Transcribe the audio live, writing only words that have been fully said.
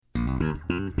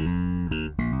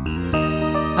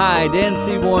Hi, Dan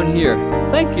Seaborn here.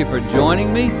 Thank you for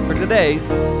joining me for today's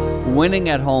Winning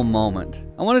at Home moment.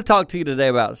 I want to talk to you today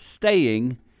about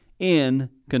staying in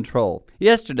control.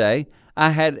 Yesterday, I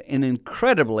had an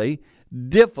incredibly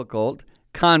difficult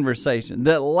conversation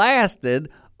that lasted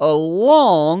a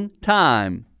long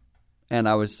time. And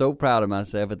I was so proud of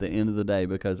myself at the end of the day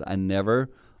because I never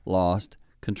lost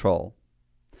control.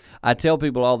 I tell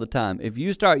people all the time, if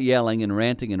you start yelling and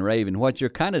ranting and raving, what you're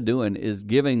kind of doing is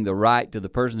giving the right to the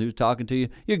person who's talking to you.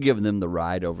 You're giving them the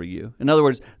right over you. In other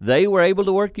words, they were able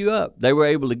to work you up. They were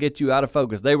able to get you out of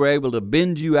focus. They were able to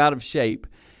bend you out of shape.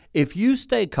 If you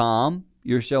stay calm,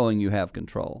 you're showing you have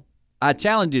control. I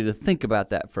challenge you to think about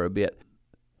that for a bit.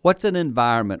 What's an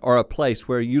environment or a place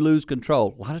where you lose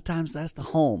control? A lot of times that's the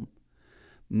home.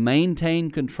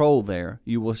 Maintain control there.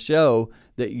 You will show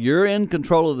that you're in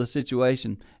control of the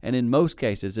situation, and in most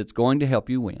cases, it's going to help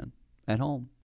you win at home.